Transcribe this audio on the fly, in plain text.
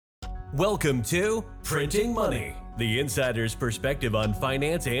Welcome to Printing Money, the insider's perspective on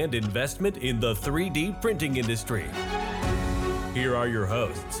finance and investment in the 3D printing industry. Here are your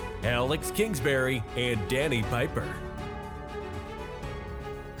hosts, Alex Kingsbury and Danny Piper.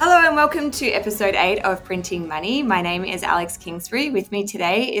 Hello and welcome to episode 8 of Printing Money. My name is Alex Kingsbury. With me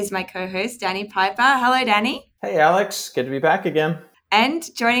today is my co-host, Danny Piper. Hello, Danny. Hey, Alex. Good to be back again.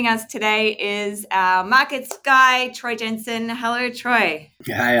 And joining us today is our markets guy, Troy Jensen. Hello, Troy.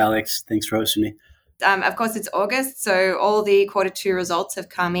 Hi, Alex. Thanks for hosting me. Of course, it's August, so all the Q2 results have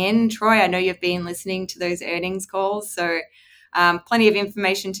come in. Troy, I know you've been listening to those earnings calls, so plenty of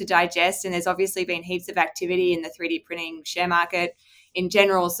information to digest. And there's obviously been heaps of activity in the 3D printing share market in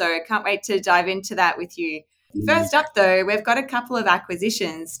general, so can't wait to dive into that with you. First up, though, we've got a couple of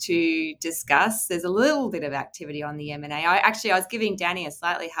acquisitions to discuss. There's a little bit of activity on the M&A. I was giving Danny a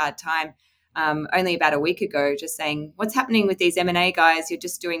slightly hard time only about a week ago, just saying, what's happening with these M&A guys? You're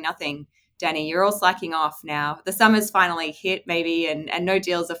just doing nothing. Danny, you're all slacking off now. The summer's finally hit, maybe, and no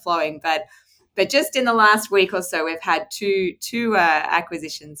deals are flowing. But just in the last week or so, we've had two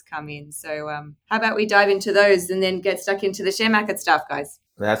acquisitions come in. So how about we dive into those and then get stuck into the share market stuff, guys?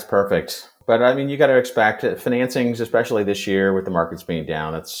 That's perfect. But I mean, you got to expect financings, especially this year with the markets being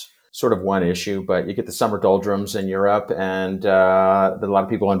down. That's sort of one issue, but you get the summer doldrums in Europe and a lot of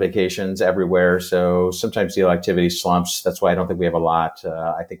people on vacations everywhere. So sometimes deal activity slumps. That's why I don't think we have a lot.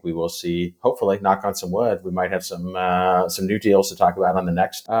 I think we will see, hopefully, knock on some wood, we might have some new deals to talk about on the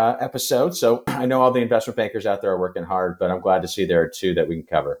next episode. So I know all the investment bankers out there are working hard, but I'm glad to see there are two that we can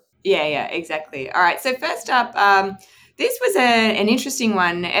cover. Yeah, exactly. All right. So first up, this was an interesting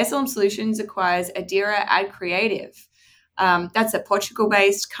one. SLM Solutions acquires Adira Ad Creative. That's a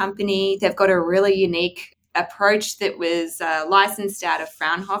Portugal-based company. They've got a really unique approach that was licensed out of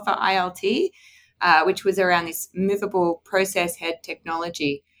Fraunhofer ILT, which was around this movable process head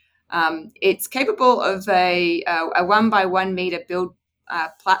technology. It's capable of a 1x1 meter build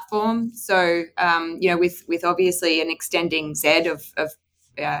platform. So, with obviously an extending Z of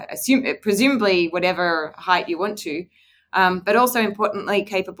presumably whatever height you want to, but also importantly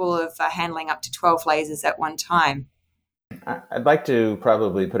capable of handling up to 12 lasers at one time. I'd like to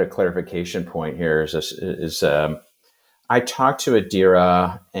probably put a clarification point here. I talked to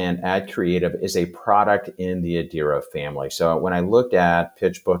Adira, and Ad Creative is a product in the Adira family. So when I looked at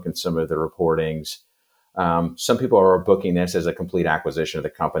PitchBook and some of the reportings, some people are booking this as a complete acquisition of the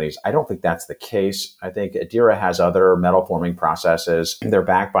companies. I don't think that's the case. I think Adira has other metal forming processes. They're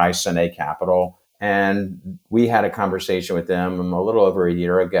backed by Sine Capital. And we had a conversation with them a little over a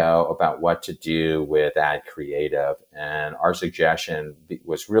year ago about what to do with Ad Creative. And our suggestion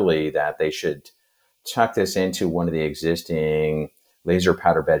was really that they should tuck this into one of the existing laser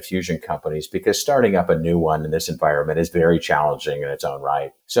powder bed fusion companies, because starting up a new one in this environment is very challenging in its own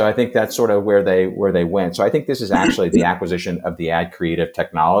right. So I think that's sort of where they went. So I think this is actually the acquisition of the Ad Creative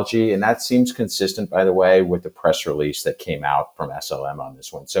technology. And that seems consistent, by the way, with the press release that came out from SLM on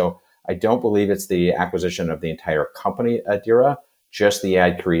this one. So I don't believe it's the acquisition of the entire company, Adira, just the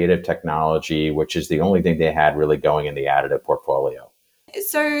Ad Creative technology, which is the only thing they had really going in the additive portfolio.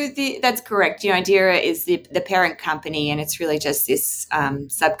 So that's correct. Adira is the parent company, and it's really just this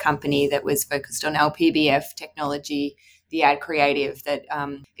sub-company that was focused on LPBF technology, the Ad Creative, that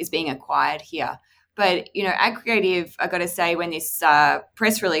is being acquired here. But, Ad Creative, I got to say, when this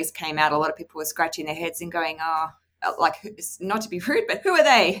press release came out, a lot of people were scratching their heads and going, not to be rude, but who are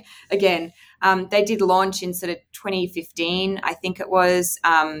they again? They did launch in sort of 2015, I think it was,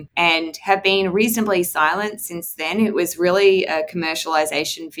 and have been reasonably silent since then. It was really a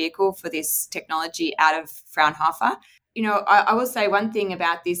commercialization vehicle for this technology out of Fraunhofer. I will say one thing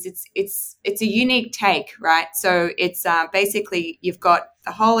about this, it's a unique take, right? So it's basically you've got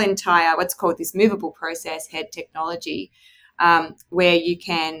the whole entire, what's called this movable process head technology, where you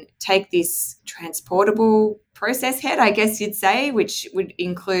can take this transportable process head, I guess you'd say, which would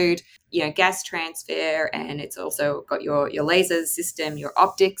include, gas transfer, and it's also got your laser system, your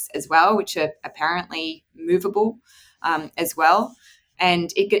optics as well, which are apparently movable as well.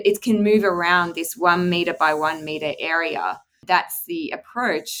 And it can move around this 1 meter by 1 meter area. That's the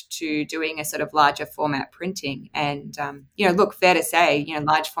approach to doing a sort of larger format printing. And, fair to say,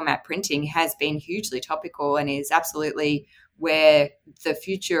 large format printing has been hugely topical and is absolutely where the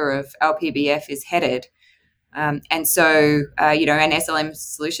future of LPBF is headed. And so, and SLM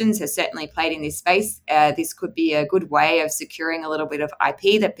Solutions has certainly played in this space. This could be a good way of securing a little bit of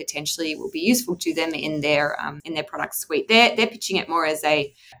IP that potentially will be useful to them in their product suite. They're pitching it more as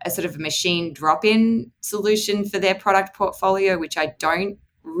a sort of a machine drop-in solution for their product portfolio, which I don't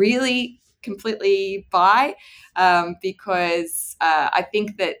really completely buy, because I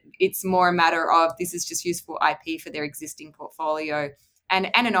think that it's more a matter of this is just useful IP for their existing portfolio, and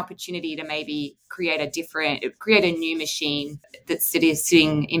an opportunity to maybe create a new machine that's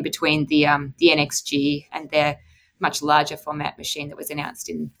sitting in between the NXG and their much larger format machine that was announced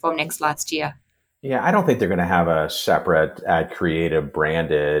in Formnext last year. Yeah, I don't think they're going to have a separate ad creative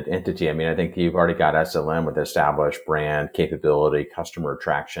branded entity. I mean, I think you've already got SLM with established brand capability, customer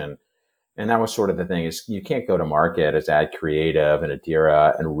attraction. And that was sort of the thing is you can't go to market as ad creative and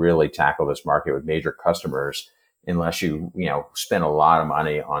Adira and really tackle this market with major customers unless you spend a lot of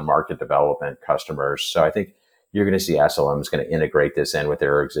money on market development customers. So I think you're going to see SLM is going to integrate this in with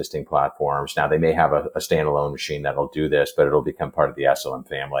their existing platforms. Now they may have a standalone machine that'll do this, but it'll become part of the SLM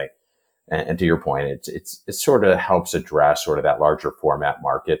family. And to your point, it sort of helps address sort of that larger format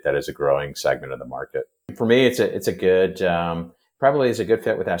market that is a growing segment of the market. For me, it's a good, probably is a good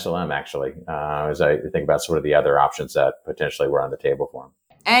fit with SLM actually, as I think about sort of the other options that potentially were on the table for them.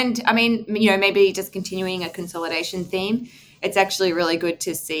 And I mean, maybe just continuing a consolidation theme, it's actually really good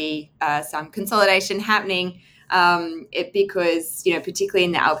to see some consolidation happening, because, particularly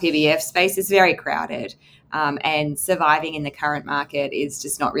in the LPBF space, it's very crowded. And surviving in the current market is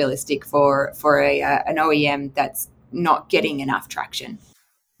just not realistic for an OEM that's not getting enough traction.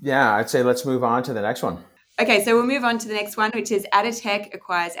 Yeah, I'd say let's move on to the next one. Okay, so we'll move on to the next one, which is Aditech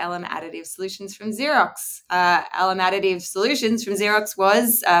acquires LM Additive Solutions from Xerox. LM Additive Solutions from Xerox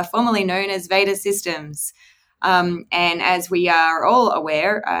was formerly known as Veda Systems. And as we are all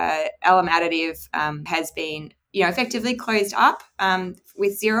aware, LM Additive has been effectively closed up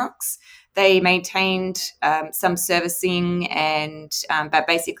with Xerox. They maintained some servicing but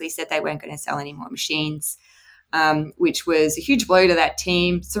basically said they weren't going to sell any more machines. Which was a huge blow to that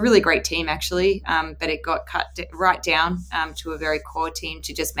team. It's a really great team, actually, but it got cut right down to a very core team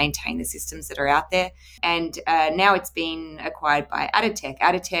to just maintain the systems that are out there. And now it's been acquired by Aditech.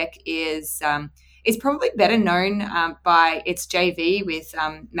 Aditech is probably better known by its JV with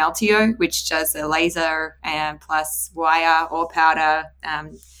Meltio, which does a laser plus wire or powder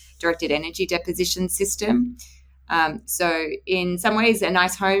directed energy deposition system. So in some ways, a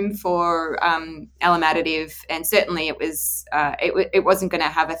nice home for LM Additive, and certainly it wasn't going to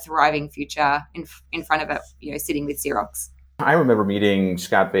have a thriving future in front of it, sitting with Xerox. I remember meeting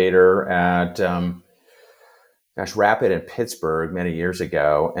Scott Bader at Rapid in Pittsburgh many years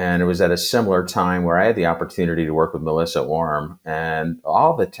ago, and it was at a similar time where I had the opportunity to work with Melissa Orm, and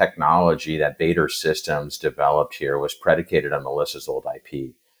all the technology that Bader Systems developed here was predicated on Melissa's old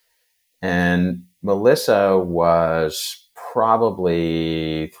IP. And Melissa was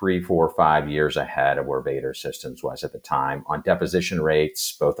probably 3, 4, 5 years ahead of where Bader Systems was at the time on deposition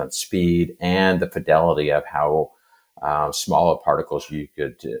rates, both on speed and the fidelity of how small of particles you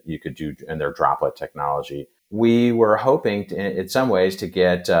could do in their droplet technology. We were hoping in some ways to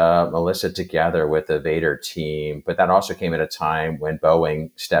get Melissa together with the Bader team, but that also came at a time when Boeing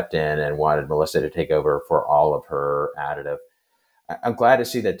stepped in and wanted Melissa to take over for all of her additive. I'm glad to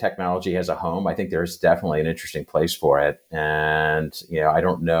see that technology has a home. I think there's definitely an interesting place for it. And, I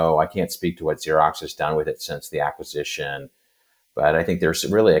don't know, I can't speak to what Xerox has done with it since the acquisition, but I think there's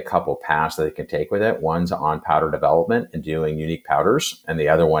really a couple paths that they can take with it. One's on powder development and doing unique powders. And the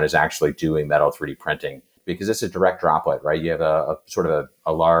other one is actually doing metal 3D printing, because it's a direct droplet, right? You have a sort of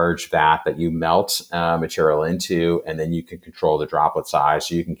a large vat that you melt material into, and then you can control the droplet size.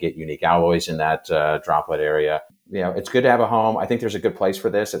 So you can get unique alloys in that droplet area. It's good to have a home. I think there's a good place for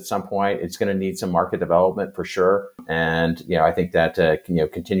this at some point. It's going to need some market development for sure. And, I think that,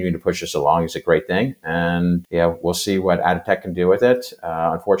 continuing to push this along is a great thing. And, we'll see what Aditech can do with it.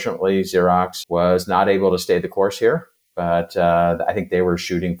 Unfortunately, Xerox was not able to stay the course here, but I think they were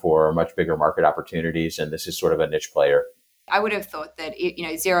shooting for much bigger market opportunities. And this is sort of a niche player. I would have thought that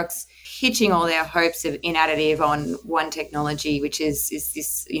Xerox hitching all their hopes in additive on one technology, which is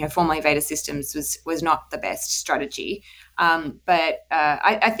this formerly Veda Systems, was not the best strategy. But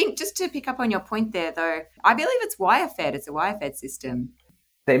I think just to pick up on your point there, though, I believe it's wire-fed. It's a wire-fed system.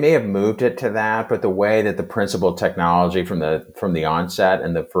 They may have moved it to that, but the way that the principal technology from the onset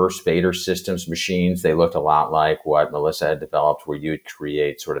and the first Veda Systems machines, they looked a lot like what Melissa had developed, where you would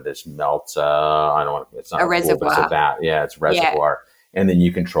create sort of this melt. It's not a reservoir. It's that. Yeah, it's a reservoir, and then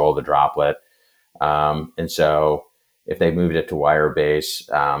you control the droplet. And so, if they moved it to wire base,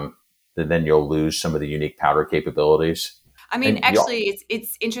 then you'll lose some of the unique powder capabilities. I mean, actually,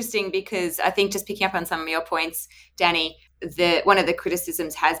 it's interesting because I think just picking up on some of your points, Danny, one of the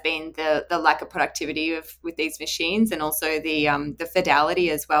criticisms has been the lack of productivity with these machines, and also the fidelity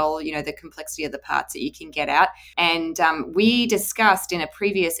as well. The complexity of the parts that you can get out. And we discussed in a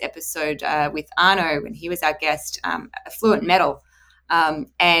previous episode with Arno, when he was our guest, Fluent Metal.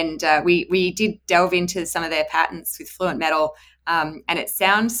 And we did delve into some of their patents with Fluent Metal, and it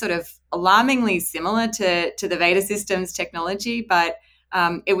sounds sort of alarmingly similar to the Veda Systems technology, but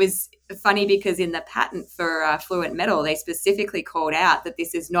it was funny because in the patent for Fluent Metal, they specifically called out that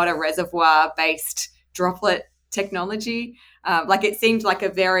this is not a reservoir-based droplet technology. It seemed like a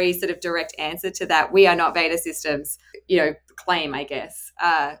very sort of direct answer to that. We are not Veda Systems, claim, I guess.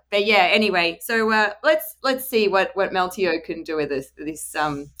 But yeah, anyway, so let's see what Meltio can do with this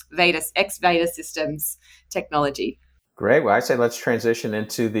Veda Systems technology. Great. Well, I say let's transition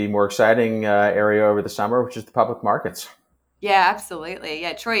into the more exciting area over the summer, which is the public markets. Yeah, absolutely.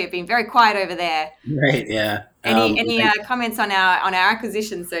 Yeah, Troy, you've been very quiet over there. Right. Yeah. Any comments on our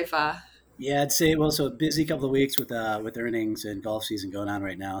acquisition so far? Yeah, I'd say so a busy couple of weeks with earnings and golf season going on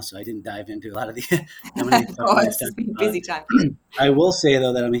right now. So I didn't dive into a lot of the M&A stuff. It's been a busy time. I will say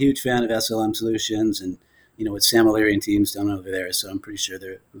though that I'm a huge fan of SLM Solutions and what Sam O'Leary and team's done over there. So I'm pretty sure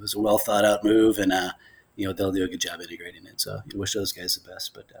it was a well thought out move, and they'll do a good job integrating it. So I wish those guys the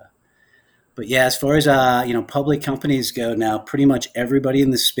best. But yeah, as far as public companies go now, pretty much everybody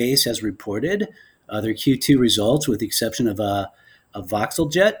in the space has reported their Q2 results, with the exception of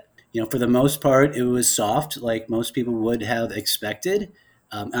VoxelJet. For the most part, it was soft, like most people would have expected.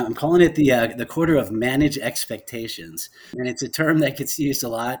 I'm calling it the quarter of managed expectations, and it's a term that gets used a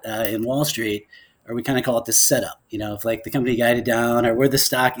lot in Wall Street, or we kind of call it the setup. If like the company guided down, or where the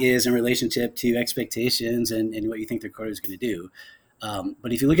stock is in relationship to expectations and what you think their quarter is going to do.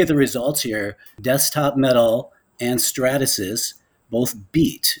 But if you look at the results here, Desktop Metal and Stratasys both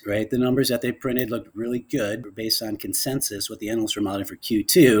beat, right? The numbers that they printed looked really good based on consensus, what the analysts were modeling for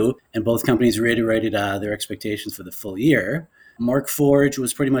Q2, and both companies reiterated their expectations for the full year. Markforged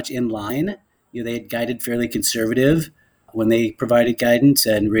was pretty much in line. They had guided fairly conservative when they provided guidance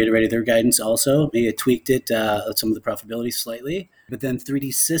and reiterated their guidance also. Maybe it tweaked it, some of the profitability slightly. But then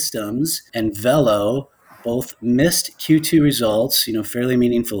 3D Systems and Velo both missed Q2 results, fairly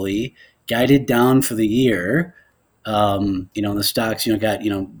meaningfully, guided down for the year. And the stocks, got,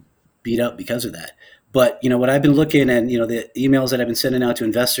 beat up because of that. But, what I've been looking at, the emails that I've been sending out to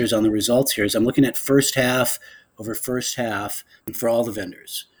investors on the results here is I'm looking at first half over first half for all the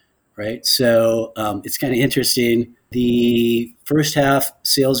vendors, right? So it's kind of interesting. The first half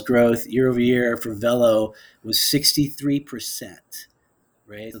sales growth year over year for Velo was 63%.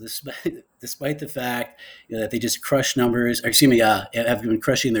 Right. So despite the fact that they just crushed numbers, have been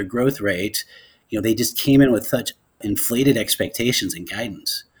crushing their growth rate, they just came in with such inflated expectations and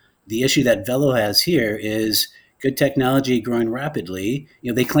guidance. The issue that Velo has here is good technology growing rapidly.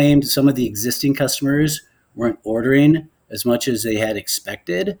 They claimed some of the existing customers weren't ordering as much as they had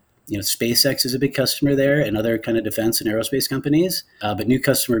expected. SpaceX is a big customer there, and other kind of defense and aerospace companies. But new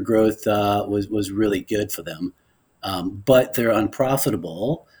customer growth was really good for them. But they're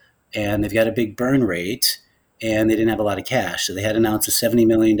unprofitable, and they've got a big burn rate, and they didn't have a lot of cash. So they had announced a $70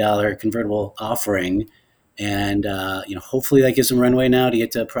 million convertible offering, and hopefully that gives them runway now to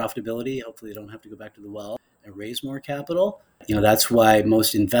get to profitability. Hopefully they don't have to go back to the well and raise more capital. That's why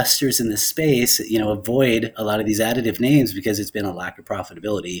most investors in this space, avoid a lot of these additive names, because it's been a lack of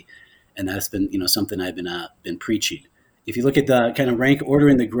profitability, and that's been something I've been preaching. If you look at the kind of rank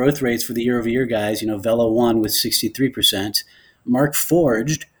ordering the growth rates for the year-over-year guys, Velo won with 63%.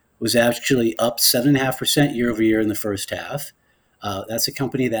 Markforged was actually up 7.5% year-over-year in the first half. That's a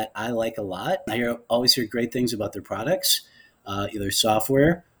company that I like a lot. I always hear great things about their products, their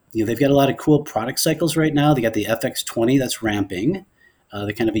software. They've got a lot of cool product cycles right now. They got the FX20 that's ramping.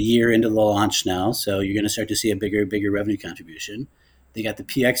 They're kind of a year into the launch now, so you're going to start to see a bigger revenue contribution. They got the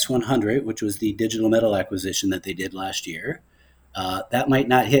PX100, which was the digital metal acquisition that they did last year. That might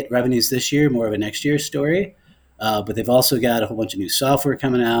not hit revenues this year, more of a next year story. But they've also got a whole bunch of new software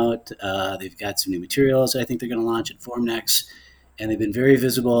coming out. They've got some new materials I think they're going to launch at Formnext. And they've been very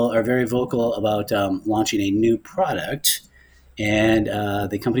vocal about launching a new product. And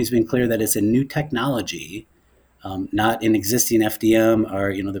the company's been clear that it's a new technology, not an existing FDM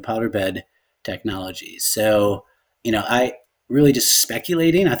or, the powder bed technology. So, I really just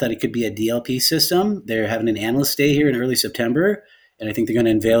speculating. I thought it could be a DLP system. They're having an analyst day here in early September, and I think they're going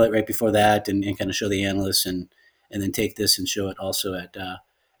to unveil it right before that and kind of show the analysts and then take this and show it also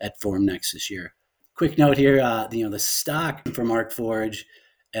at Formnext this year. Quick note here, the stock for Markforged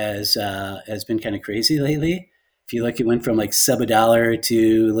has been kind of crazy lately. If you look, it went from like sub $1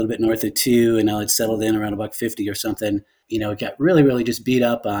 to a little bit north of $2, and now it's settled in around $1.50 or something. it got really, really just beat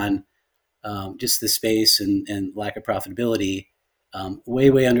up on just the space and lack of profitability,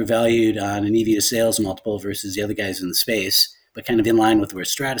 way undervalued on an EV to sales multiple versus the other guys in the space, but kind of in line with where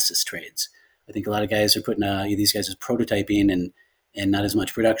Stratasys trades. I think a lot of guys are putting these guys as prototyping and not as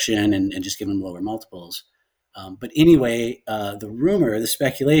much production and just giving them lower multiples. But anyway, the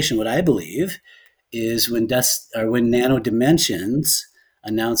speculation, what I believe is when Nano Dimensions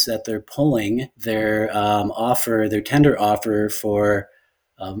announced that they're pulling their their tender offer for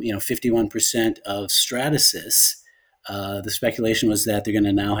 51% of Stratasys. The speculation was that they're going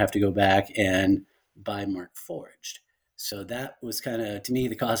to now have to go back and buy Markforged. So that was kind of, to me,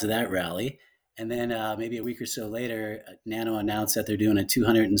 the cause of that rally. And then maybe a week or so later, Nano announced that they're doing a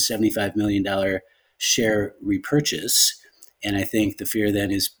 $275 million share repurchase. And I think the fear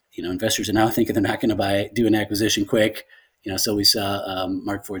then is, investors are now thinking they're not going to do an acquisition quick. So we saw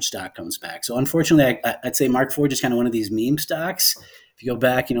Markforged stock comes back. So unfortunately, I'd say Markforged is kind of one of these meme stocks. If you go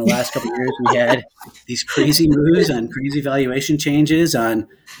back, the last couple of years, we had these crazy moves on crazy valuation changes on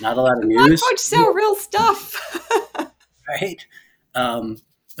not a lot of news. Markforged sell real stuff. Right.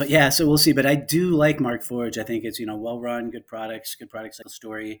 But yeah, so we'll see. But I do like Markforged. I think it's, well-run, good products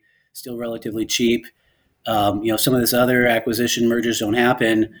story, still relatively cheap. Some of this other acquisition mergers don't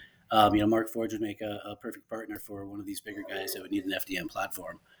happen. Markforged would make a perfect partner for one of these bigger guys that would need an FDM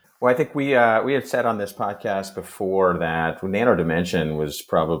platform. Well, I think we had said on this podcast before that Nano Dimension was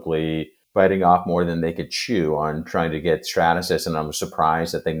probably biting off more than they could chew on trying to get Stratasys, and I'm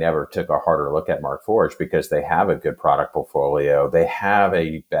surprised that they never took a harder look at Markforged because they have a good product portfolio. They have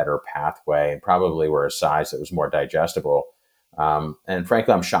a better pathway and probably were a size that was more digestible. And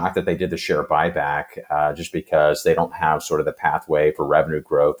frankly, I'm shocked that they did the share buyback just because they don't have sort of the pathway for revenue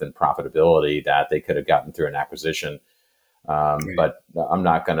growth and profitability that they could have gotten through an acquisition. But I'm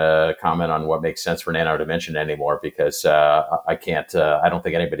not going to comment on what makes sense for Nano Dimension anymore because I can't. I don't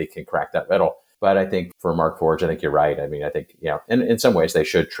think anybody can crack that riddle. But I think for Markforged, I think you're right. I mean, I think in some ways they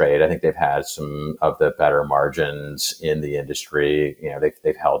should trade. I think they've had some of the better margins in the industry.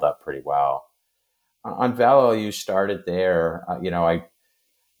 They've held up pretty well. On Velo, you started there.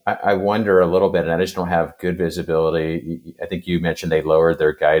 I wonder a little bit, and I just don't have good visibility. I think you mentioned they lowered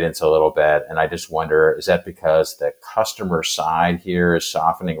their guidance a little bit, and I just wonder, is that because the customer side here is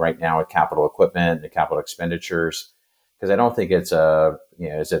softening right now with capital equipment and capital expenditures? Because I don't think it's any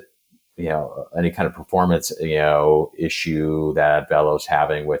kind of performance issue that Velo's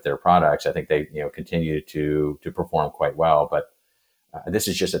having with their products. I think they continue to perform quite well, but this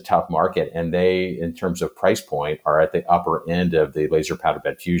is just a tough market, and they, in terms of price point, are at the upper end of the laser powder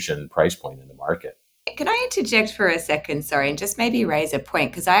bed fusion price point in the market. Can I interject for a second, sorry, and just maybe raise a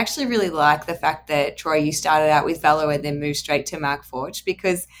point? Because I actually really like the fact that, Troy, you started out with Velo and then moved straight to Markforged,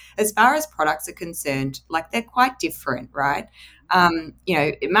 because as far as products are concerned, they're quite different, right?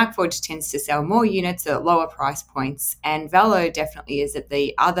 Markforged tends to sell more units at lower price points, and Velo definitely is at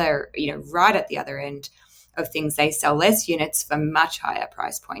the other, right at the other end of things. They sell less units for much higher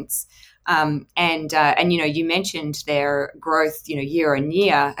price points. And you mentioned their growth, year on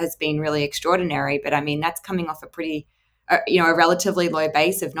year has been really extraordinary, but I mean, that's coming off a pretty, a relatively low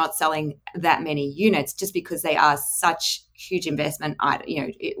base of not selling that many units just because they are such huge investment,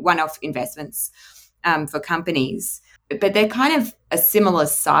 one-off investments for companies. But they're kind of a similar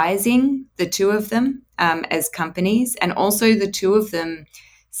sizing, the two of them, as companies. And also the two of them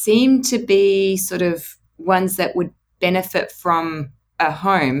seem to be sort of ones that would benefit from a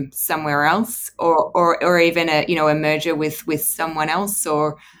home somewhere else, or even a merger with someone else,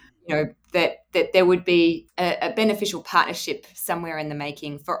 or that there would be a beneficial partnership somewhere in the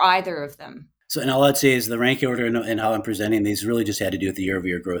making for either of them. So, and all I'd say is the rank order and how I'm presenting these really just had to do with the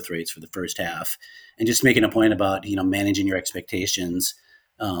year-over-year growth rates for the first half, and just making a point about managing your expectations.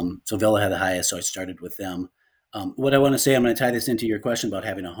 So Velo had the highest, so I started with them. What I want to say, I'm going to tie this into your question about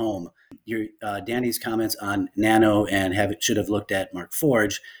having a home. Danny's comments on Nano and should have looked at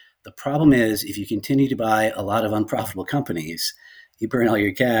Markforged. The problem is if you continue to buy a lot of unprofitable companies, you burn all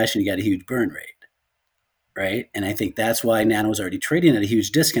your cash and you got a huge burn rate, right? And I think that's why Nano's already trading at a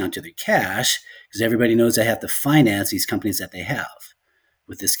huge discount to their cash, because everybody knows they have to finance these companies that they have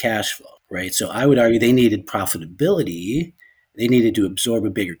with this cash flow, right? So I would argue they needed profitability. They needed to absorb a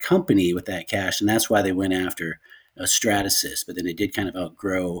bigger company with that cash, and that's why they went after Stratasys. But then they did kind of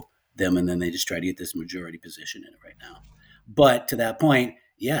outgrow them, and then they just try to get this majority position in it right now. But to that point,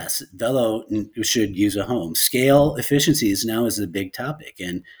 yes, Velo should use a home. Scale efficiencies now is a big topic,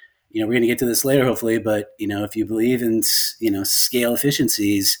 and we're going to get to this later, hopefully. But if you believe in scale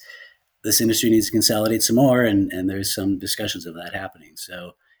efficiencies, this industry needs to consolidate some more, and there's some discussions of that happening.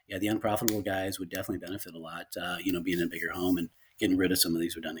 So yeah, the unprofitable guys would definitely benefit a lot, being in a bigger home and getting rid of some of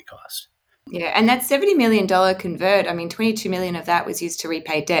these redundant costs. Yeah, and that $70 million convert, I mean, 22 million of that was used to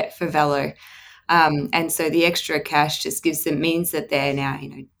repay debt for Velo. And so the extra cash just means that they're now,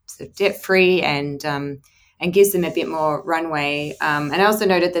 sort of debt free and gives them a bit more runway. And I also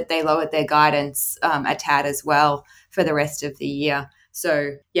noted that they lowered their guidance a tad as well for the rest of the year.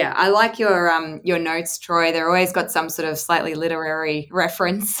 So yeah, I like your notes, Troy. They're always got some sort of slightly literary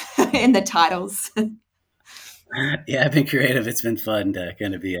reference in the titles. Yeah, I've been creative. It's been fun to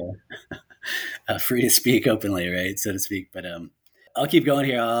kind of be free to speak openly, right, so to speak. But I'll keep going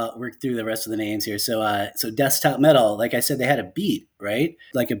here. I'll work through the rest of the names here. So Desktop Metal, like I said, they had a beat, right?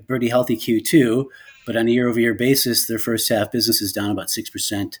 Like a pretty healthy Q2, but on a year-over-year basis, their first half business is down about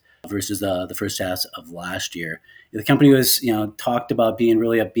 6% versus the first half of last year. The company was, talked about being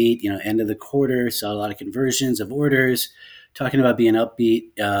really upbeat, end of the quarter, saw a lot of conversions of orders, talking about being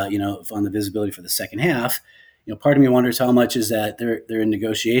upbeat, on the visibility for the second half. Part of me wonders how much is that they're in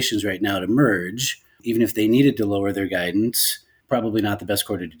negotiations right now to merge, even if they needed to lower their guidance. Probably not the best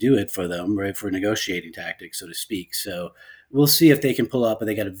quarter to do it for them, right? For negotiating tactics, so to speak. So we'll see if they can pull up, but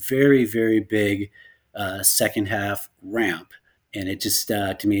they got a very, very big second half ramp. And it just,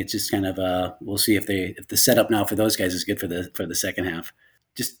 to me, it's just kind of, we'll see if the setup now for those guys is good for the second half.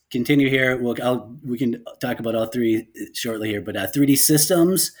 Just continue here. We can talk about all three shortly here, but 3D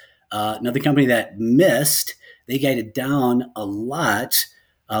Systems, another company that missed. They guided down a lot.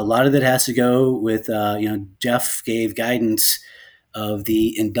 A lot of that has to go with, Jeff gave guidance of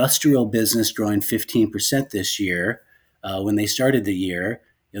the industrial business growing 15% this year when they started the year.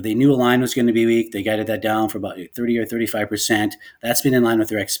 They knew Align was going to be weak. They guided that down for about 30 or 35%. That's been in line with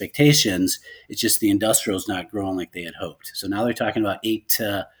their expectations. It's just the industrial is not growing like they had hoped. So now they're talking about 8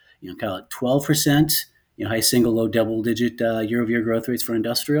 to, call it 12%, high single, low double digit year-over-year growth rates for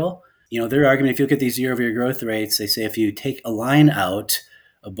industrial. Their argument, if you look at these year-over-year growth rates, they say if you take Align out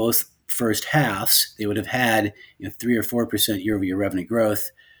of both first halves, they would have had 3 or 4% year-over-year revenue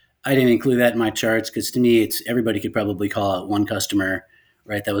growth. I didn't include that in my charts because to me, everybody could probably call out one customer,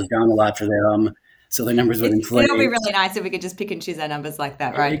 right, that was down a lot for them, so the numbers would inflate. It'll be really nice if we could just pick and choose our numbers like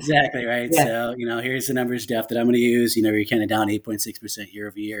that, right? Exactly, right. Yeah. So here's the numbers, Jeff, that I'm going to use. You're kind of down 8.6%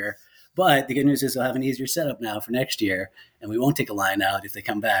 year-over-year. But the good news is they'll have an easier setup now for next year, and we won't take Align out if they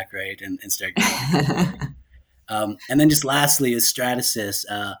come back, right, and start growing. And then just lastly is Stratasys,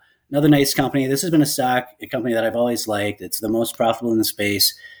 another nice company. This has been a company that I've always liked. It's the most profitable in the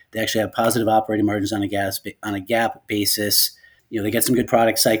space. They actually have positive operating margins on a GAAP basis. They get some good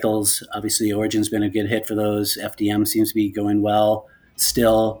product cycles. Obviously, Origin's been a good hit for those. FDM seems to be going well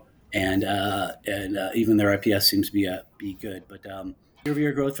still, and even their IPS seems to be good. But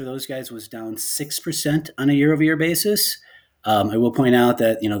year-over-year growth for those guys was down 6% on a year-over-year basis. I will point out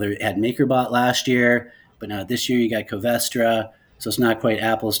that they had MakerBot last year, but now this year you got Covestra, so it's not quite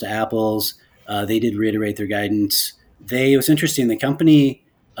apples to apples. They did reiterate their guidance. It was interesting. The company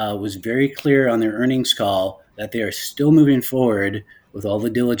was very clear on their earnings call that they are still moving forward with all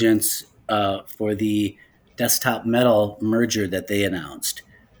the diligence for the Desktop Metal merger that they announced.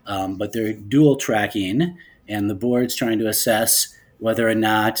 But they're dual tracking, and the board's trying to assess whether or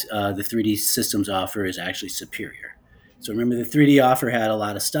not the 3D Systems offer is actually superior. So remember, the 3D offer had a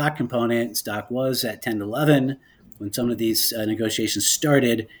lot of stock component. Stock was at 10 to 11 when some of these negotiations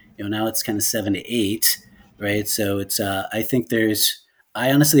started. Now it's kind of 7 to 8, right? So it's I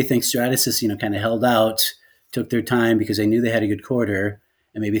honestly think Stratasys, kind of held out, took their time because they knew they had a good quarter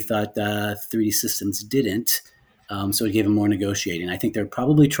and maybe thought 3D Systems didn't. So it gave them more negotiating. I think they're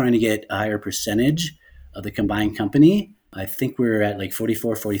probably trying to get a higher percentage of the combined company. I think we're at like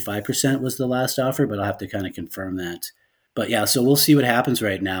 44, 45% was the last offer, but I'll have to kind of confirm that. But yeah, so we'll see what happens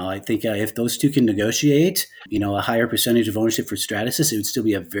right now. I think if those two can negotiate, a higher percentage of ownership for Stratasys, it would still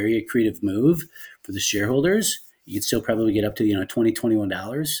be a very accretive move for the shareholders. You could still probably get up to, $20,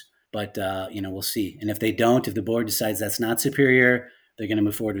 $21. But, we'll see. And if they don't, if the board decides that's not superior, they're going to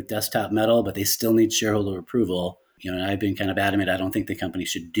move forward with Desktop Metal, but they still need shareholder approval. And I've been kind of adamant. I don't think the company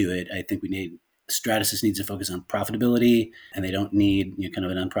should do it. I think Stratasys needs to focus on profitability, and they don't need kind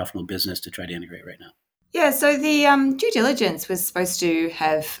of an unprofitable business to try to integrate right now. Yeah, so the due diligence was supposed to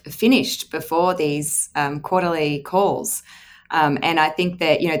have finished before these quarterly calls. And I think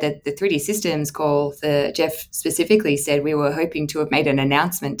that, the 3D Systems call, Jeff specifically said we were hoping to have made an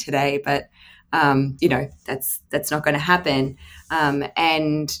announcement today, but, that's not going to happen.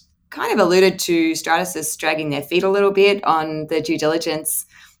 And kind of alluded to Stratasys dragging their feet a little bit on the due diligence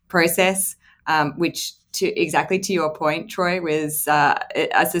process. which exactly to your point, Troy, was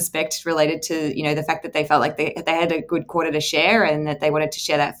I suspect related to the fact that they felt like they had a good quarter to share and that they wanted to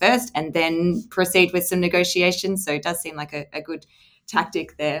share that first and then proceed with some negotiations. So it does seem like a good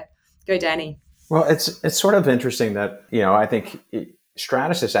tactic there. Go, Danny. Well, it's sort of interesting that I think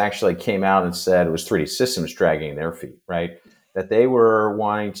Stratasys actually came out and said it was 3D Systems dragging their feet, right? That they were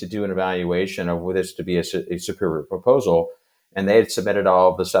wanting to do an evaluation of whether this to be a superior proposal. And they had submitted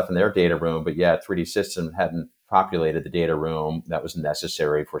all of the stuff in their data room, but yet 3D Systems hadn't populated the data room that was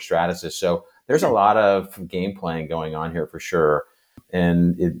necessary for Stratasys. So there's a lot of game playing going on here for sure.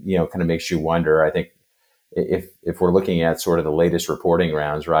 And it, kind of makes you wonder, I think, if we're looking at sort of the latest reporting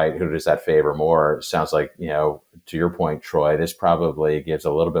rounds, right, who does that favor more? It sounds like, to your point, Troy, this probably gives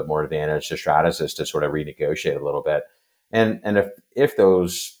a little bit more advantage to Stratasys to sort of renegotiate a little bit. And if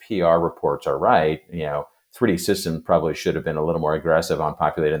those PR reports are right, 3D Systems probably should have been a little more aggressive on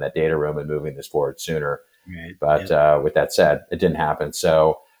populating that data room and moving this forward sooner. Right. But with that said, it didn't happen.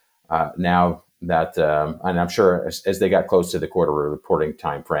 So now that, and I'm sure as they got close to the quarterly reporting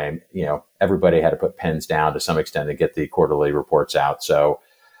time frame, everybody had to put pens down to some extent to get the quarterly reports out. So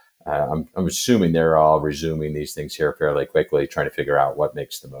I'm assuming they're all resuming these things here fairly quickly, trying to figure out what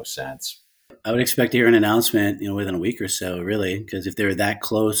makes the most sense. I would expect to hear an announcement, within a week or so, really, because if they're that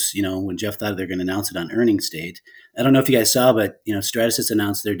close, when Jeff thought they're going to announce it on earnings date, I don't know if you guys saw, but Stratasys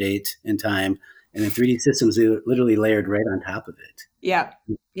announced their date and time, and then 3D Systems literally layered right on top of it. Yeah.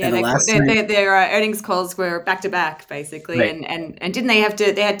 Yeah, and their earnings calls were back to back, basically, right. and didn't they had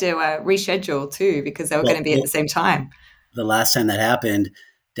to reschedule too because they were going to be at the same time. The last time that happened,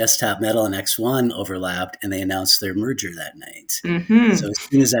 Desktop Metal and X1 overlapped, and they announced their merger that night. Mm-hmm. So as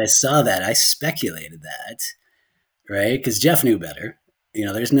soon as I saw that, I speculated that, right? Because Jeff knew better.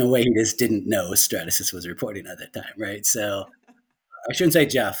 There's no way he just didn't know Stratasys was reporting at that time, right? So I shouldn't say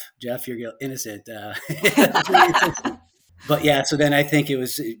Jeff. Jeff, you're innocent. But yeah, so then I think it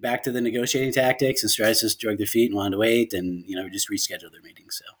was back to the negotiating tactics, and Stratasys drug their feet and wanted to wait, and just rescheduled their meeting.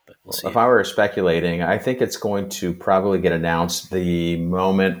 So, but we'll see. If I were speculating, I think it's going to probably get announced the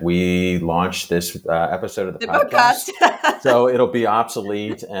moment we launch this episode of the podcast. So it'll be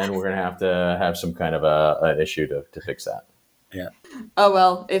obsolete, and we're going to have some kind of an issue to fix that. Yeah. Oh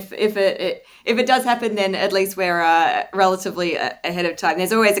well, if it does happen, then at least we're relatively ahead of time.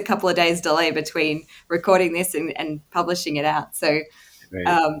 There's always a couple of days delay between recording this and publishing it out. So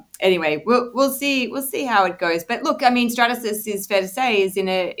Right. Anyway, we'll see how it goes. But look, I mean, Stratasys is fair to say is in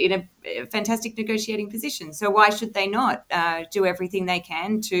a fantastic negotiating position. So why should they not do everything they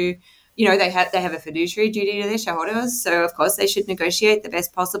can to, they have a fiduciary duty to their shareholders. So of course they should negotiate the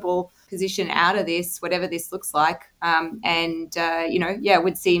best possible position out of this, whatever this looks like. It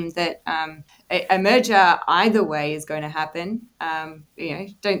would seem that a merger either way is going to happen. I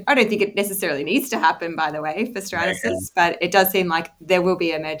don't think it necessarily needs to happen, by the way, for Stratasys, but it does seem like there will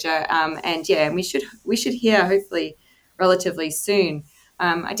be a merger. And we should hear hopefully relatively soon.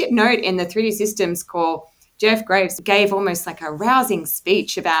 I did note in the 3D Systems call, Jeff Graves gave almost like a rousing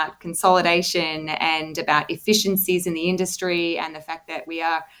speech about consolidation and about efficiencies in the industry and the fact that we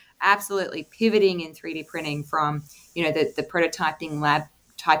are absolutely pivoting in 3D printing from, the prototyping lab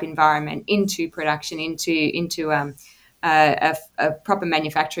type environment into production, into a proper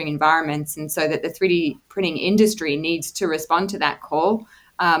manufacturing environments. And so that the 3D printing industry needs to respond to that call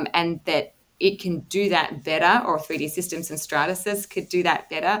and that it can do that better, or 3D Systems and Stratasys could do that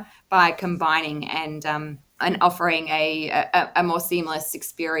better by combining and offering a more seamless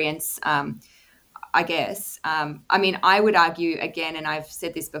experience, I guess. I would argue again, and I've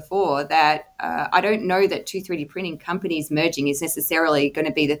said this before, that I don't know that two 3D printing companies merging is necessarily going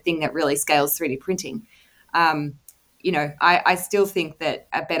to be the thing that really scales 3D printing. I still think that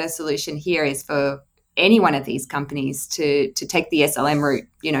a better solution here is for any one of these companies to take the SLM route,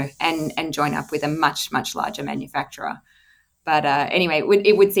 and join up with a much, much larger manufacturer. But anyway,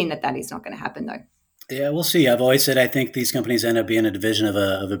 it would seem that is not going to happen, though. Yeah, we'll see. I've always said I think these companies end up being a division of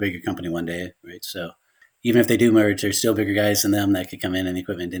a bigger company one day, right? So even if they do merge, there's still bigger guys than them that could come in the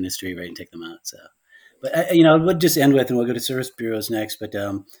equipment industry, right, and take them out. So, but I would just end with, and we'll go to service bureaus next. But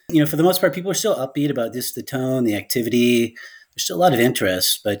for the most part, people are still upbeat about this, the tone, the activity. There's still a lot of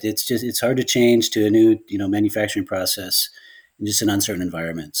interest, but it's hard to change to a new manufacturing process in just an uncertain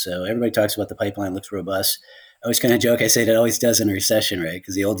environment. So everybody talks about the pipeline looks robust. I always kind of joke, I say it always does in a recession, right?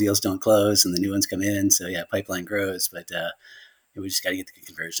 Because the old deals don't close and the new ones come in. So yeah, pipeline grows, but we just got to get the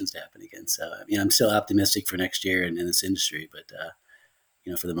conversions to happen again. So I'm still optimistic for next year in this industry, but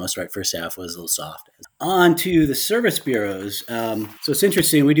for the most part, first half was a little soft. On to the service bureaus. So it's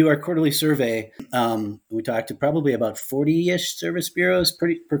interesting. We do our quarterly survey. We talk to probably about 40-ish service bureaus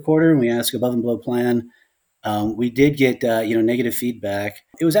per quarter, and we ask above and below plan. We did get negative feedback.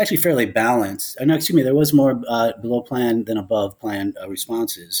 It was actually fairly balanced. No, excuse me, there was more below plan than above plan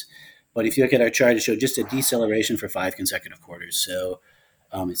responses. But if you look at our chart, it showed just a deceleration for 5 consecutive quarters. So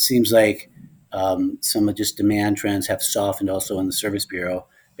it seems like some of just demand trends have softened also in the service bureau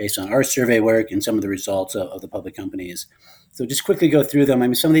based on our survey work and some of the results of the public companies. So just quickly go through them. I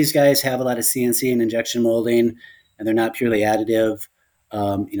mean, some of these guys have a lot of CNC and injection molding, and they're not purely additive.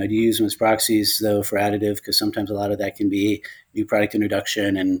 Do you use them as proxies, though, for additive? Because sometimes a lot of that can be new product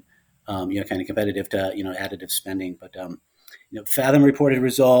introduction and, kind of competitive to, additive spending. But, Fathom reported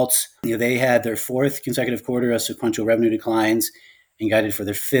results. They had their 4th consecutive quarter of sequential revenue declines and guided for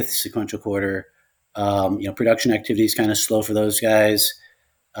their 5th sequential quarter. Production activity is kind of slow for those guys.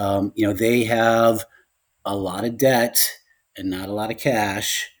 They have a lot of debt and not a lot of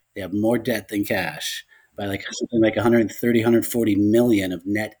cash. They have more debt than cash by something like 130, 140 million of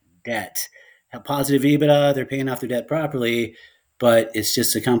net debt. Have positive EBITDA. They're paying off their debt properly, but it's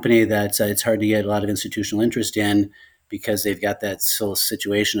just a company that it's hard to get a lot of institutional interest in because they've got that sort of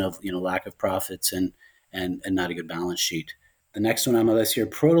situation of lack of profits and not a good balance sheet. The next one on my list here,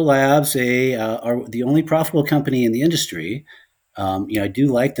 Proto Labs, they are the only profitable company in the industry. I do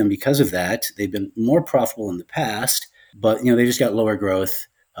like them because of that. They've been more profitable in the past, but they just got lower growth.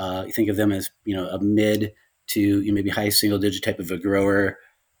 You think of them as a mid to maybe high single digit type of a grower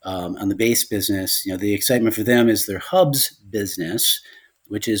on the base business. The excitement for them is their hubs business,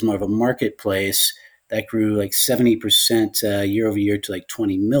 which is more of a marketplace that grew like 70% year over year to like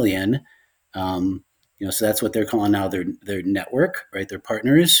 20 million. So that's what they're calling now their network, right? Their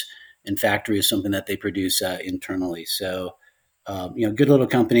partners, and factory is something that they produce internally. So, good little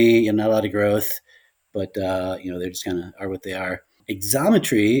company, not a lot of growth, but they just kind of are what they are.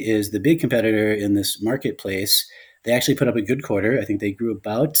 Exometry is the big competitor in this marketplace. They actually put up a good quarter. I think they grew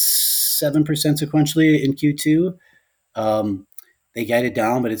about 7% sequentially in Q2. They guided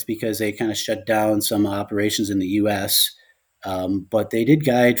down, but it's because they kind of shut down some operations in the U.S. But they did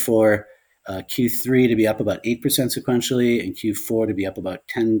guide for Q3 to be up about 8% sequentially and Q4 to be up about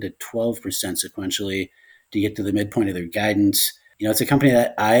 10 to 12% sequentially to get to the midpoint of their guidance. It's a company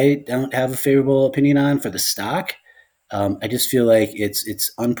that I don't have a favorable opinion on for the stock. I just feel like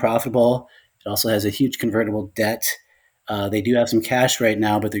it's unprofitable. It also has a huge convertible debt. They do have some cash right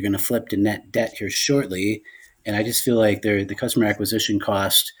now, but they're going to flip to net debt here shortly. And I just feel like the customer acquisition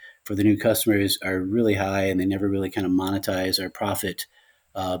cost for the new customers are really high, and they never really kind of monetize or profit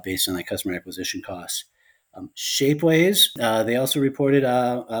based on that customer acquisition cost. Shapeways, they also reported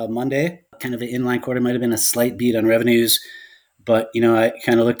Monday, kind of an inline quarter, might have been a slight beat on revenues. But, I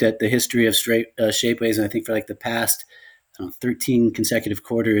kind of looked at the history of Shapeways, and I think for like the past 13 consecutive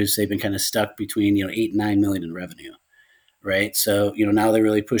quarters, they've been kind of stuck between, 8 and 9 million in revenue, right? So, now they're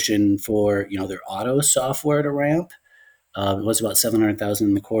really pushing for, their auto software to ramp. It was about 700,000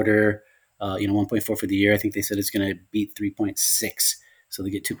 in the quarter, 1.4 for the year. I think they said it's going to beat 3.6. So they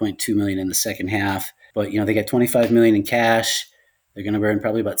get 2.2 million in the second half. But, they got 25 million in cash. They're going to burn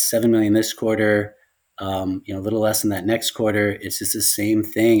probably about 7 million this quarter. A little less than that next quarter. It's just the same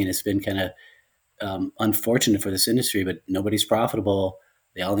thing. And it's been kind of unfortunate for this industry, but nobody's profitable.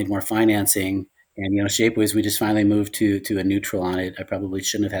 They all need more financing. And, Shapeways, we just finally moved to a neutral on it. I probably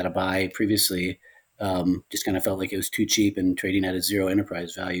shouldn't have had a buy previously. Just kind of felt like it was too cheap and trading at a zero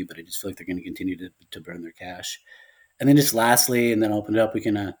enterprise value, but I just feel like they're going to continue to burn their cash. And then just lastly, and then I'll open it up, we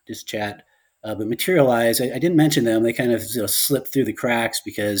can just chat. But Materialize, I didn't mention them. They kind of slipped through the cracks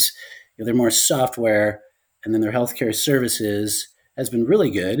because they're more software, and then their healthcare services has been really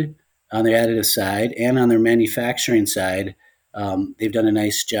good on their additive side and on their manufacturing side. They've done a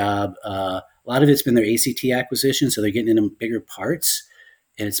nice job. A lot of it's been their ACT acquisition, so they're getting into bigger parts,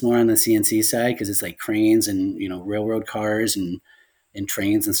 and it's more on the CNC side because it's like cranes and railroad cars and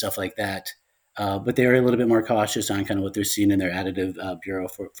trains and stuff like that. But they're a little bit more cautious on kind of what they're seeing in their additive bureau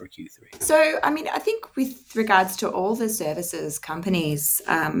for Q3. So, I think with regards to all the services companies,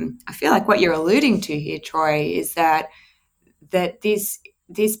 I feel like what you're alluding to here, Troy, is that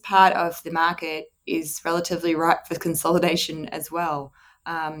this part of the market is relatively ripe for consolidation as well.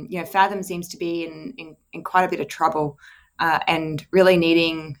 Fathom seems to be in quite a bit of trouble and really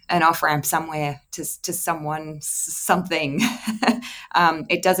needing an off-ramp somewhere to something.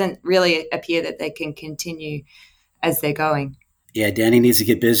 It doesn't really appear that they can continue as they're going. Yeah, Danny needs to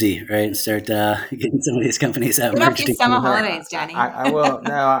get busy, right, and start getting some of these companies out Get off merged your summer together. holidays, Danny. I will.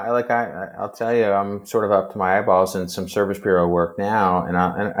 No, I'll tell you, I'm sort of up to my eyeballs in some service bureau work now. And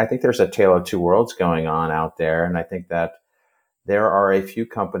I think there's a tale of two worlds going on out there. And I think that there are a few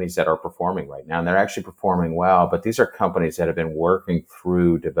companies that are performing right now, and they're actually performing well. But these are companies that have been working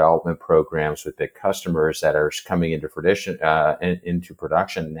through development programs with big customers that are coming into into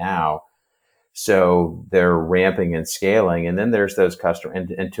production now. So they're ramping and scaling. And then there's those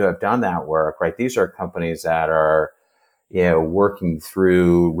customers, and to have done that work, right? These are companies that are, working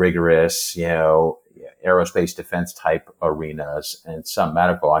through rigorous, aerospace defense type arenas and some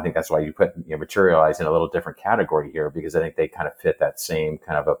medical. I think that's why you put Materialize in a little different category here, because I think they kind of fit that same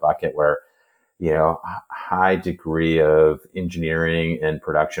kind of a bucket where, high degree of engineering and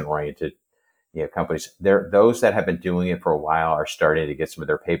production oriented, companies. Those that have been doing it for a while are starting to get some of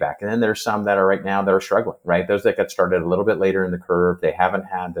their payback. And then there's some that are right now that are struggling, right? Those that got started a little bit later in the curve, they haven't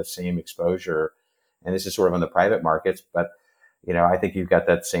had the same exposure. And this is sort of on the private markets, but I think you've got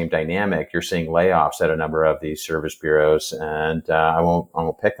that same dynamic. You're seeing layoffs at a number of these service bureaus, and I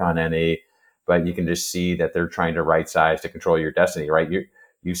won't pick on any, but you can just see that they're trying to right size to control your destiny, right?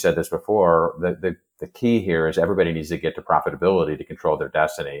 You said this before. The key here is everybody needs to get to profitability to control their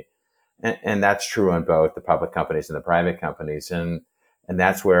destiny, and that's true on both the public companies and the private companies, and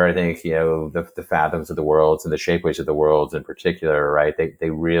that's where I think the Fathoms of the worlds and the Shapeways of the worlds in particular, right? They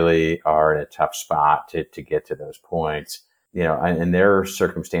really are in a tough spot to get to those points. And their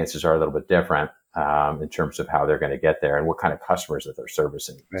circumstances are a little bit different in terms of how they're going to get there and what kind of customers that they're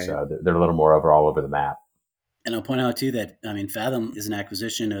servicing. Right. So they're a little more all over the map. And I'll point out too that, Fathom is an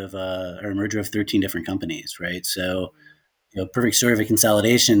acquisition of or a merger of 13 different companies, right? So, perfect story of a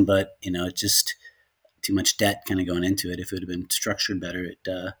consolidation, but, just too much debt kind of going into it. If it would have been structured better,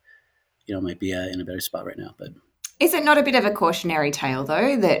 it, might be in a better spot right now. But is it not a bit of a cautionary tale,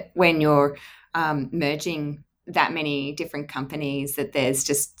 though, that when you're merging that many different companies, that there's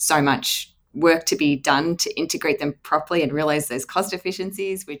just so much work to be done to integrate them properly and realize those cost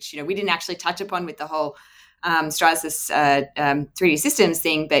efficiencies, which, we didn't actually touch upon with the whole Stratasys 3D Systems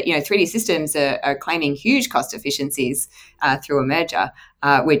thing, but 3D Systems are claiming huge cost efficiencies through a merger,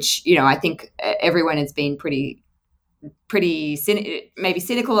 which I think everyone has been pretty maybe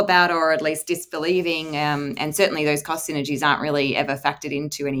cynical about, or at least disbelieving, and certainly those cost synergies aren't really ever factored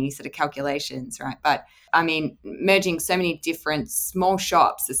into any sort of calculations, right? But I mean, merging so many different small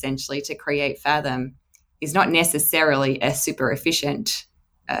shops essentially to create Fathom is not necessarily a super efficient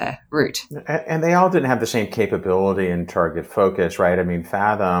route. And they all didn't have the same capability and target focus, right? I mean,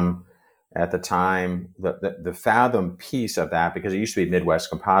 Fathom at the time, the Fathom piece of that, because it used to be Midwest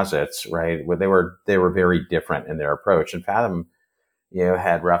Composites, right? Where they were very different in their approach. And Fathom,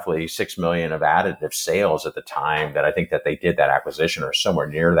 had roughly 6 million of additive sales at the time that I think that they did that acquisition, or somewhere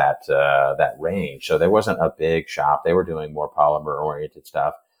near that range. So there wasn't a big shop. They were doing more polymer oriented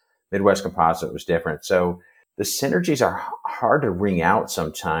stuff. Midwest Composite was different. So the synergies are hard to wring out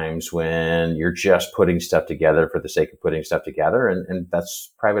sometimes when you're just putting stuff together for the sake of putting stuff together. And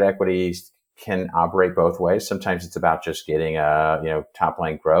that's private equity can operate both ways. Sometimes it's about just getting top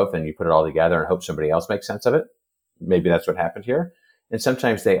line growth, and you put it all together and hope somebody else makes sense of it. Maybe that's what happened here. And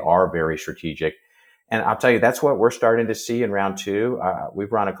sometimes they are very strategic. And I'll tell you, that's what we're starting to see in round two.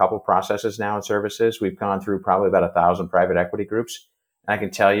 We've run a couple of processes now in services. We've gone through probably about 1,000 private equity groups. And I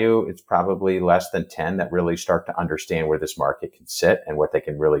can tell you it's probably less than 10 that really start to understand where this market can sit and what they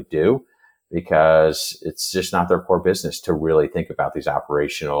can really do, because it's just not their core business to really think about these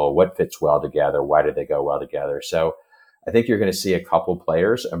operational, what fits well together, why do they go well together. So I think you're going to see a couple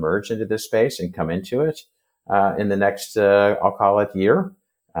players emerge into this space and come into it in the next, I'll call it year.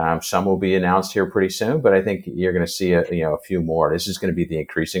 Some will be announced here pretty soon, but I think you're going to see a few more. This is going to be the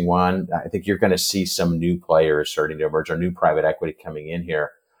increasing one. I think you're going to see some new players starting to emerge, or new private equity coming in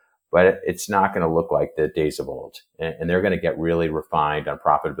here, but it's not going to look like the days of old. And they're going to get really refined on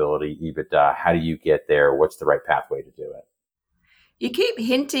profitability, EBITDA. How do you get there? What's the right pathway to do it? You keep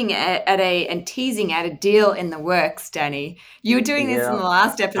hinting and teasing at a deal in the works, Danny. You were doing this in the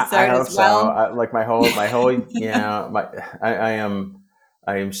last episode I hope as well. So. Like my whole,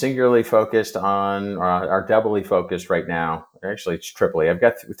 I am singularly focused on, or are doubly focused right now. Actually, it's triply. I've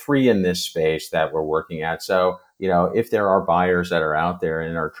got three in this space that we're working at. So, if there are buyers that are out there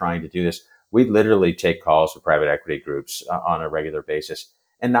and are trying to do this, we literally take calls with private equity groups on a regular basis.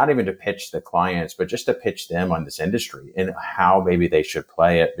 And not even to pitch the clients, but just to pitch them on this industry and how maybe they should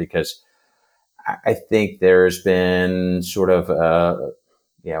play it. Because I think there's been sort of,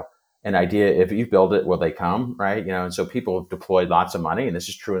 an idea, if you build it, will they come, right? And so people have deployed lots of money, and this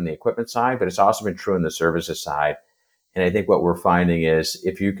is true in the equipment side, but it's also been true in the services side. And I think what we're finding is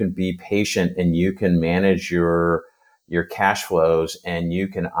if you can be patient and you can manage your cash flows and you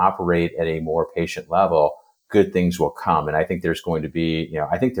can operate at a more patient level, good things will come. And I think there's going to be,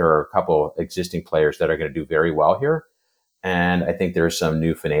 I think there are a couple existing players that are going to do very well here. And I think there are some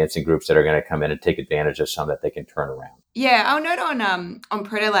new financing groups that are going to come in and take advantage of some that they can turn around. Yeah, I'll note on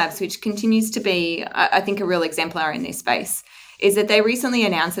Protolabs, which continues to be, I think, a real exemplar in this space, is that they recently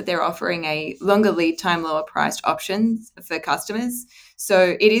announced that they're offering a longer lead time, lower priced options for customers.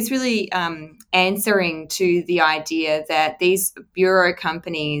 So it is really answering to the idea that these bureau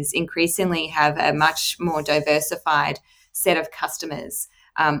companies increasingly have a much more diversified set of customers,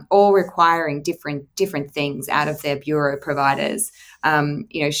 all requiring different things out of their bureau providers.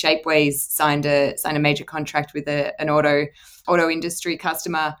 Shapeways signed a major contract with an auto industry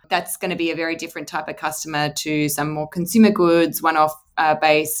customer. That's going to be a very different type of customer to some more consumer goods, one-off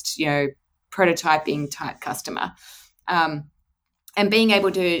based, prototyping type customer. And being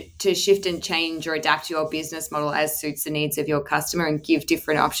able to shift and change or adapt your business model as suits the needs of your customer and give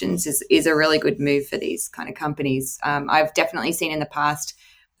different options is a really good move for these kind of companies. I've definitely seen in the past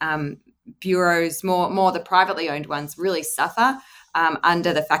bureaus, more the privately owned ones, really suffer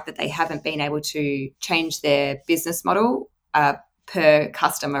under the fact that they haven't been able to change their business model per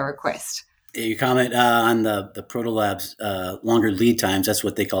customer request. You comment on the Protolabs longer lead times. That's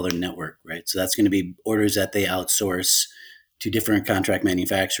what they call their network, right? So that's going to be orders that they outsource to different contract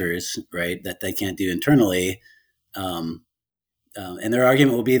manufacturers, right, that they can't do internally. And their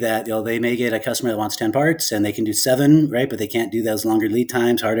argument will be that they may get a customer that wants 10 parts and they can do 7, right, but they can't do those longer lead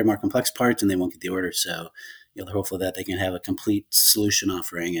times, harder, more complex parts, and they won't get the order. So they're hopeful that they can have a complete solution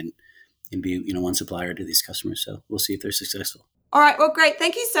offering and be one supplier to these customers. So we'll see if they're successful. All right. Well, great.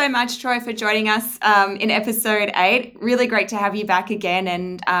 Thank you so much, Troy, for joining us in episode 8. Really great to have you back again.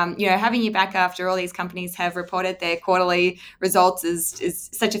 And, having you back after all these companies have reported their quarterly results is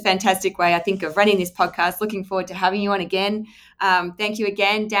such a fantastic way, I think, of running this podcast. Looking forward to having you on again. Thank you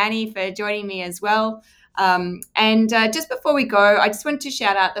again, Danny, for joining me as well. And just before we go, I just wanted to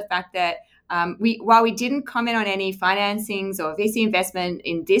shout out the fact that while we didn't comment on any financings or VC investment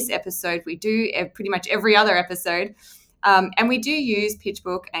in this episode, we do pretty much every other episode. And we do use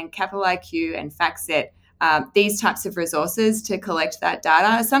PitchBook and Capital IQ and FactSet, these types of resources to collect that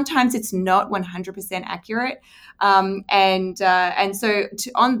data. Sometimes it's not 100% accurate. And so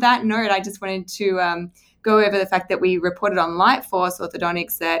on that note, I just wanted to go over the fact that we reported on Lightforce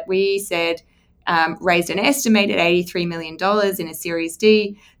Orthodontics that we said raised an estimated $83 million in a Series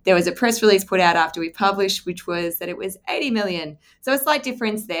D. There was a press release put out after we published, which was that it was $80 million. So a slight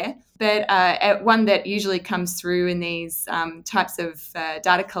difference there, but one that usually comes through in these types of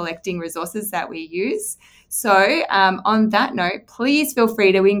data collecting resources that we use. So on that note, please feel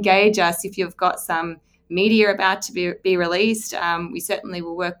free to engage us if you've got some media about to be released. We certainly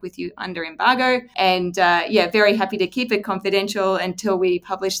will work with you under embargo. And very happy to keep it confidential until we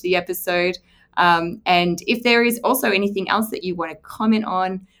publish the episode. And if there is also anything else that you want to comment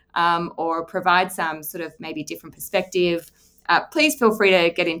on or provide some sort of maybe different perspective, please feel free to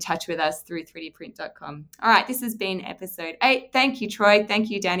get in touch with us through 3dprint.com. All right, this has been episode 8. Thank you, Troy. Thank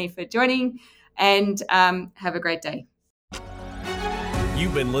you, Danny, for joining, and have a great day.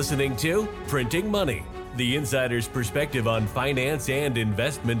 You've been listening to Printing Money, the insider's perspective on finance and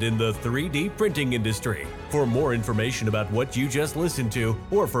investment in the 3D printing industry. For more information about what you just listened to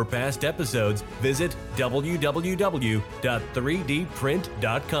or for past episodes, visit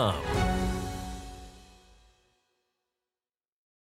www.3dprint.com.